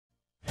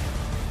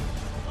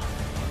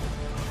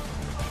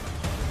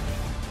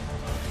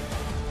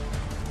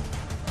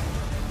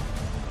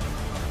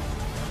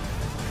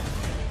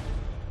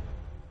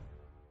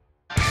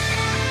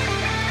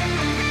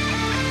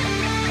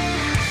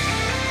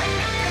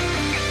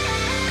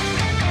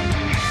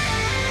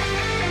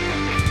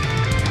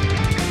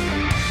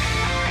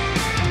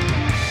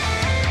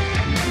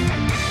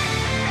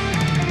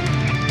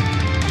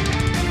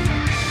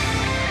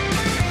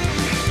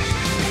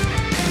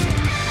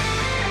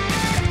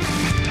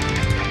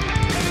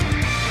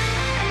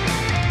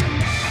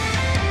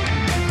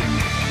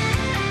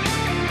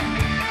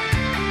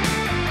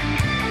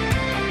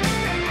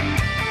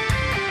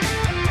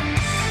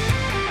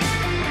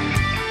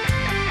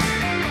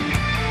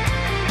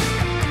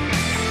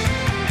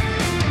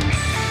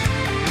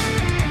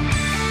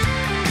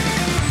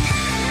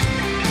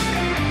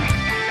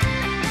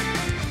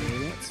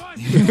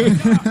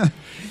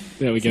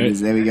There we go.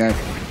 There we go.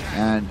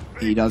 And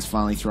he does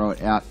finally throw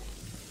it out.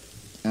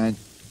 And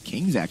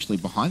King's actually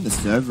behind the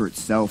server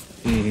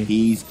itself.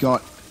 He's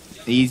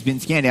been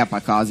scanned out by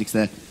Kha'Zix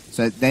there.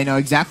 So they know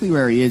exactly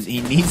where he is.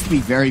 He needs to be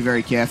very,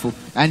 very careful.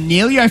 And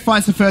Neilio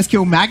finds the first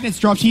kill. Magnet's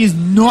dropped. He has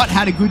not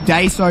had a good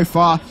day so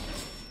far,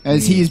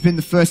 as he has been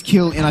the first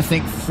kill in, I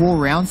think, 4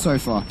 rounds so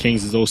far.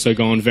 Kings has also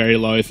gone very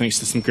low thanks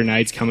to some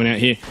grenades coming out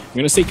here. I'm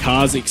going to see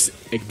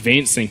Kha'Zix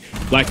advancing.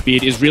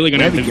 Blackbeard is really going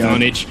to have the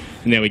advantage.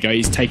 And there we go.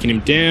 He's taking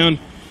him down.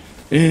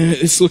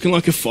 It's looking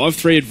like a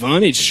 5-3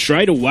 advantage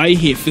straight away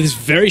here for this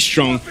very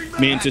strong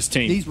Mantis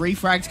team. These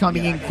refrags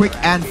coming in quick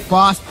and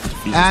fast.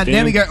 And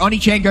there we go.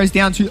 Oni-chan goes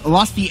down to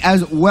Lusty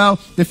as well.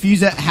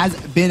 Diffuser has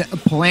been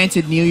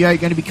planted. Neilio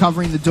going to be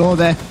covering the door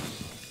there.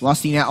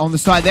 Lusty now on the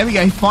side. There we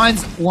go. He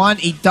finds one.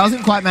 He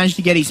doesn't quite manage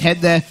to get his head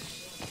there.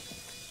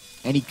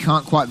 And he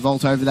can't quite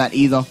vault over that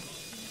either.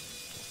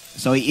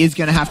 So he is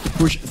going to have to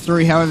push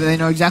through. However, they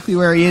know exactly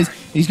where he is.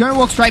 He's going to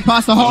walk straight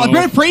past the hole. A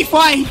bit of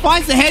pre-fire. He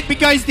finds the head but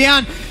goes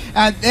down.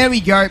 There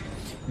we go.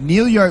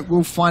 Neilio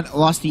will find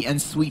Lusty,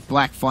 and Sweet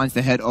Black finds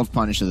the head of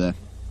Punisher there.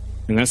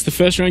 And that's the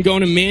first round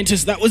going to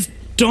Mantis. That was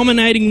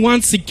dominating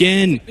once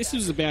again. This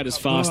was about as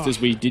fast as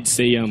we did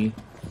see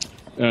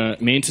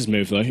Mantis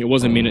move, though. It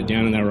was a minute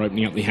down and they were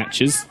opening up the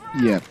hatches.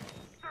 Yeah.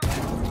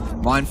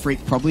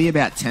 Mindfreak probably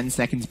about 10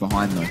 seconds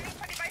behind, though.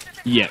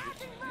 Yeah,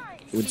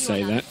 I would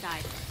say that.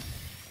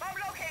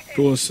 Of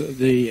course,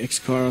 the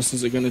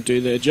ex-Kyrosses are going to do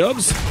their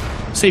jobs.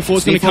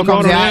 C4's going to come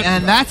right out.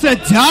 And that's a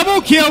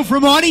double kill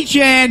from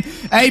Oni-chan.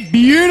 A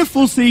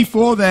beautiful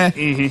C4 there.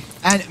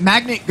 And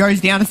Magnet goes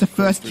down as the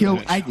first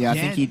kill. Yeah, I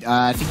think he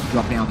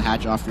dropped down the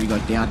hatch after he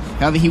got down.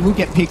 However, he will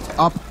get picked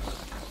up.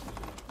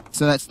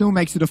 So that still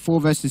makes it a 4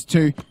 versus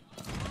 2.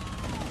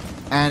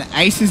 And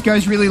Aces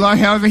goes really low.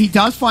 However, he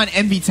does find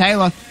MV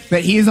Taylor,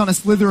 but he is on a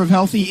slither of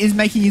health. He is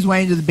making his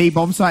way into the B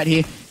bomb site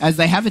here, as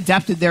they have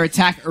adapted their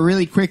attack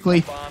really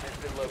quickly.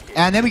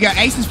 And there we go.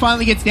 Aces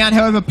finally gets down.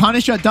 However,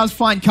 Punisher does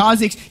find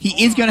Kha'Zix.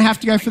 He is going to have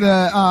to go for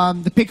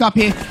the pickup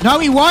here. No,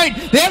 he won't.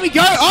 There we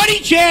go.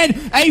 Oni-chan,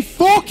 a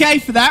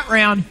 4K for that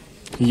round.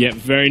 Yep,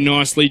 very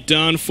nicely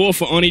done. 4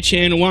 for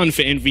Oni-chan, 1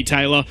 for Envy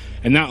Taylor.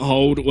 And that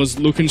hold was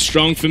looking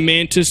strong for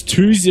Mantis.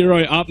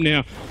 2-0 up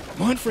now.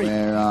 Mindfreak.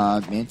 Where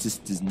Mantis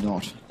does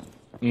not.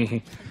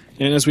 And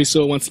as we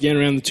saw once again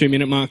around the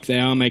 2-minute mark, they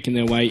are making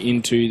their way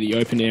into the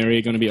open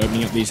area, going to be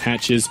opening up these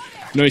hatches.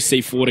 No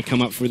C4 to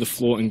come up through the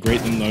floor and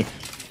greet them, though.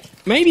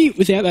 Maybe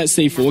without that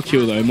C4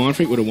 kill, though,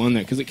 Mindfreak would have won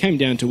that, because it came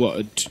down to, what,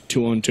 a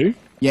 2-on-2?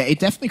 Yeah, it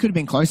definitely could have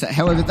been closer.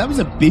 However, that was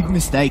a big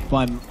mistake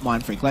by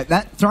Mindfreak. Like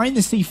that, throwing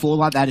the C4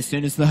 like that as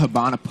soon as the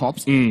Hibana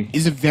pops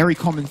is a very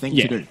common thing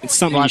to do. It's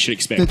something you should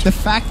expect. The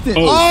fact that...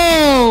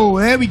 Oh,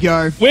 there we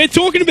go. We're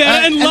talking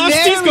about it, and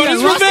Lusty's got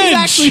his revenge. Lusty's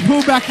actually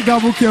pulled back the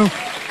double kill.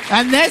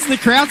 And there's the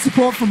crowd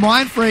support from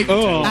Mindfreak.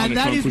 Oh, and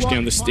they're trying to push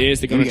down the stairs.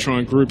 They're going to try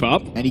and group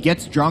up. And he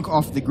gets drunk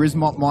off the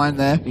Grismop mine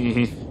there.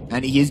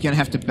 And he is going to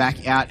have to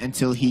back out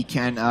until he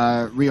can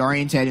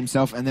reorientate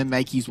himself and then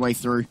make his way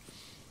through.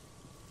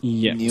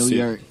 Yeah,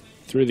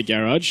 through the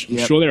garage. I'm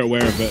Yep. sure they're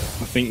aware of it.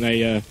 I think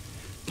they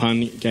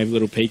Pun gave a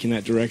little peek in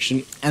that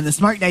direction. And the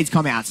smoke nades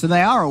come out, so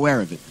they are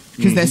aware of it.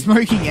 Because they're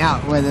smoking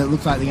out where it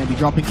looks like they're going to be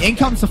dropping. In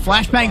comes the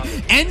flashbang.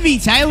 Envy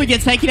Taylor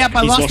gets taken out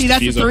by Lusty.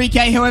 That's a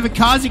 3K. However,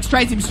 Kha'Zix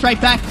trades him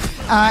straight back.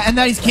 And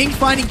that is King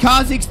finding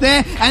Kha'Zix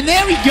there. And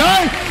there we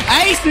go.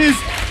 Aces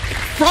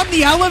from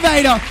the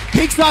elevator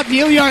picks up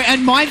Neilio,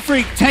 and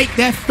Mindfreak take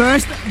their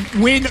first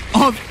win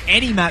of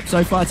any map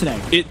so far today.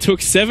 It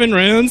took 7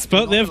 rounds,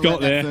 but they've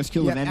got there. First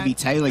kill of Envy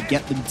Taylor,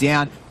 get them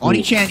down.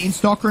 Oni-chan in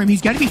stockroom.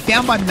 He's going to be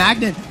found by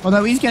Magnet,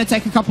 although he's going to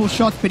take a couple of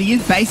shots, but he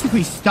is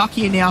basically stuck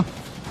here now.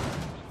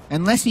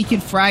 Unless he can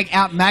frag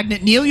out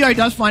Magnet. Neilio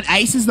does find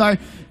Aces, though.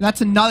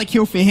 That's another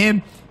kill for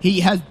him.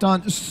 He has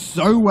done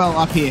so well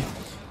up here.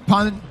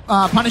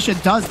 Punisher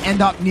does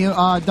end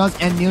Neilio's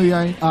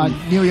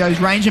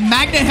range, and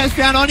Magnet has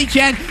found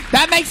Oni-chan.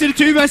 That makes it a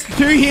 2 versus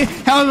 2 here.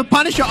 However,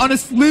 Punisher on a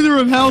slither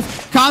of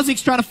health.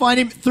 Kha'Zix trying to find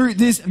him through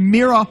this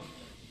mirror.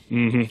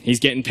 He's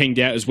getting pinged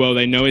out as well.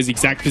 They know his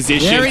exact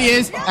position. There he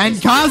is, and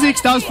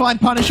Kha'Zix does find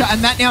Punisher,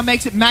 and that now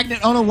makes it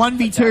Magnet on a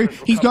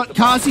 1v2. He's got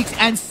Kha'Zix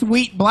and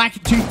Sweet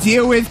Black to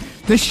deal with.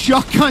 The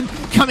shotgun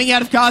coming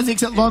out of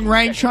Kha'Zix at long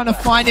range, trying to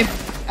find him.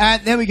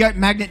 There we go.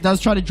 Magnet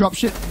does try to drop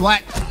shit.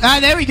 Black.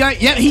 There we go.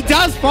 Yeah, he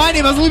does find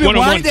him. I was a little bit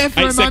worried there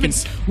for a moment.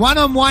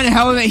 1-on-1.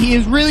 However, he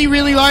is really,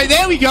 really low.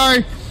 There we go.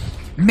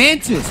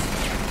 Mantis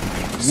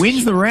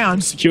wins the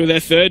round. Secure their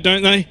third,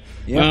 don't they?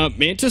 Yep.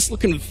 Mantis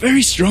looking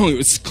very strong. It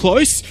was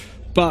close,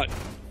 but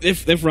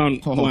they've run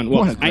 8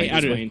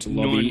 out of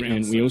 9 rounds.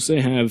 And we also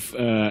have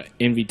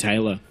Envy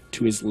Taylor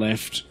to his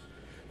left.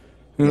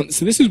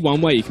 So this is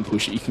one way you can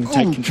push it. You can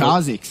take control.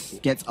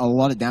 Kha'Zix gets a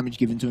lot of damage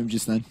given to him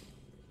just then.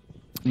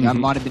 That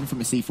might have been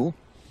from a C4.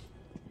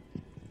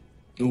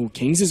 Oh,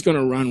 Kings is going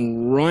to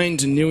run right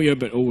into Neilio,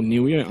 but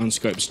Neilio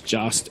unscopes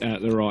just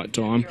at the right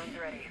time.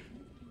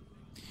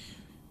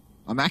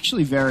 I'm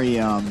actually very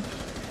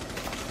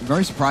I'm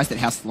very surprised at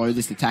how slow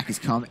this attack has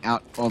come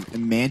out of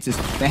Mantis.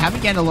 They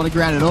haven't gained a lot of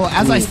ground at all.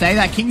 As I say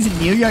that, Kings and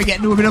Neilio get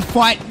into a bit of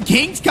fight.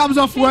 Kings comes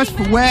off worse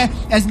for wear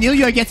as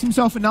Neilio gets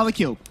himself another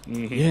kill.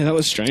 Yeah, that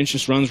was strange.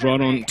 Just runs right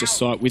on to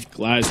sight with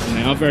Glaz. And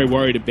they are very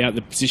worried about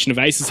the position of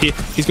Aces here.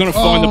 He's going to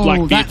find the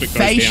Blackbeard, that but goes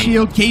face down.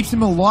 shield keeps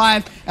him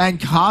alive, and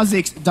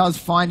Kha'Zix does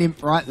find him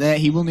right there.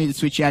 He will need to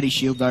switch out his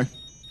shield, though.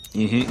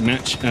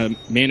 Match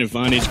man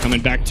advantage coming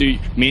back to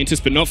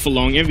Mantis, but not for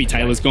long. Envy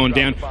Taylor's gone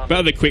down, but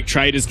other quick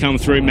traders come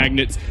through.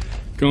 Magnet's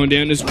gone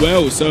down as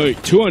well. So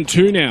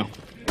 2-on-2 now.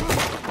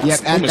 Yep,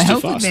 and the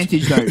health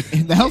advantage, though.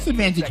 The health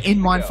advantage in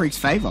Mindfreak's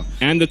favor.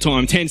 And the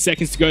time, 10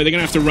 seconds to go. They're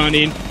going to have to run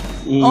in.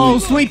 Ooh. Oh,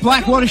 Sweet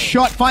Black, what a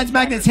shot. Finds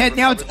Magnet's head.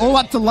 Now it's all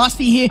up to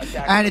Lusty here,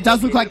 and it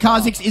does look like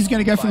Kha'Zix is going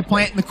to go for the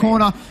plant in the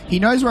corner. He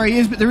knows where he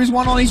is, but there is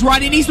one on his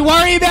right he needs to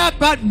worry about,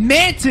 but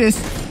Mantis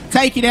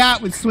take it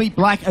out with Sweet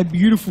Black. A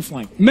beautiful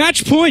flank.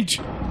 Match point!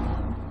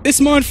 This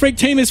Mindfreak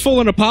team is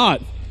falling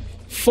apart.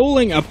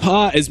 Falling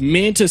apart as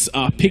Mantis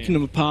are picking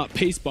them apart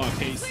piece by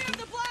piece.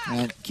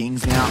 And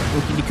King's now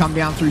looking to come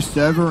down through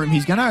server room.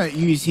 He's going to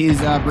use his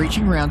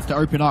breaching rounds to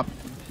open up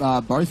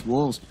both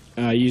walls.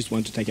 Used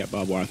one to take out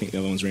barbed wire. I think the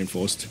other one's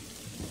reinforced.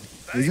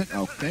 Is it?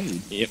 Okay.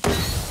 Yep.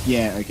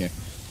 Yeah, okay.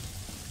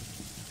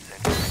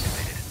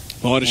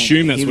 Well, I'd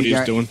assume that's what he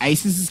was doing.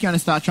 Aces is going to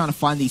start trying to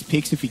find these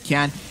picks if he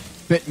can.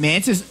 But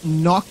Mantis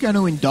not going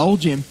to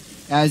indulge him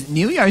as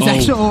Neilio's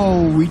actually...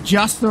 Oh, we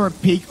just saw a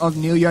peek of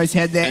Neilio's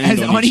head there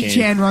as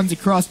Oni-chan runs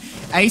across.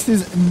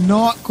 Aces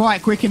not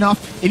quite quick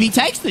enough. If he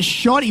takes the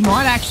shot, he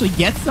might actually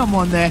get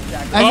someone there.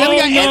 As there we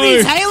go.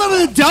 Envy Taylor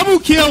with a double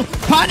kill.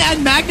 Punt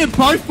and Magnet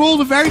both fall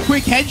to very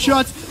quick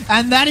headshots.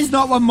 And that is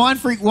not what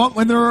Mindfreak want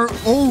when they're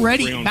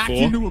already back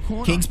into a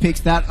corner. Kings picks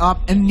that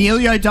up, and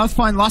Neilio does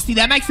find Lusty.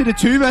 That makes it a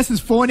 2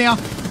 versus 4 now,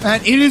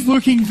 and it is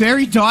looking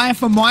very dire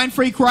for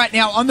Mindfreak right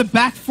now on the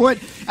back foot,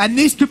 and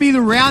this could be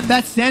the round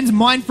that sends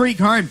Mindfreak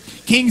home.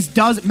 Kings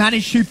does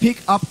manage to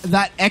pick up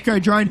that Echo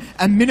drone.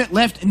 A minute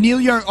left.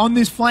 Neilio on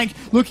this flank,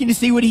 looking to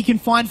see what he can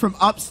find from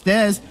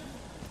upstairs.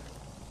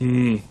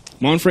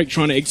 Mindfreak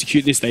trying to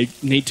execute this. They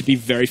need to be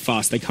very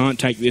fast. They can't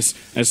take this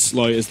as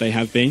slow as they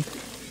have been.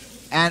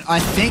 And I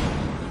think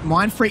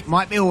Mindfreak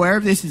might be aware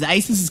of this as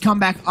Aces has come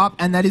back up,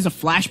 and that is a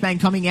flashbang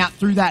coming out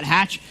through that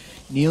hatch.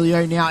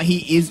 Neilio now,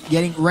 he is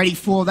getting ready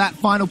for that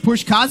final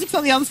push. Kha'Zix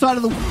on the other side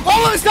of the...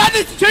 All of a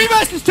sudden, it's 2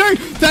 versus 2.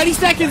 30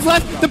 seconds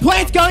left. The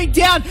plant's going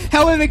down.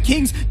 However,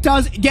 Kings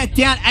does get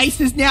down.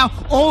 Aces now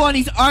all on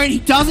his own. He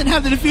doesn't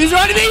have the diffuser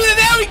on him either.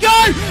 There we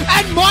go.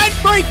 And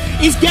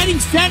Mindfreak is getting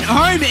sent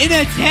home in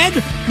a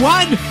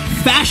 10-1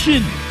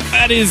 fashion.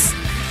 That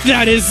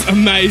is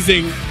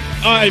amazing.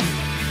 I'm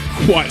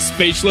quite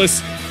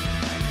speechless.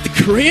 The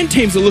Korean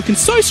teams are looking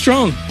so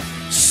strong.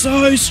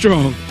 So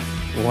strong.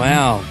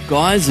 Wow,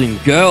 guys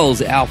and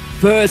girls, our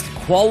first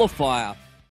qualifier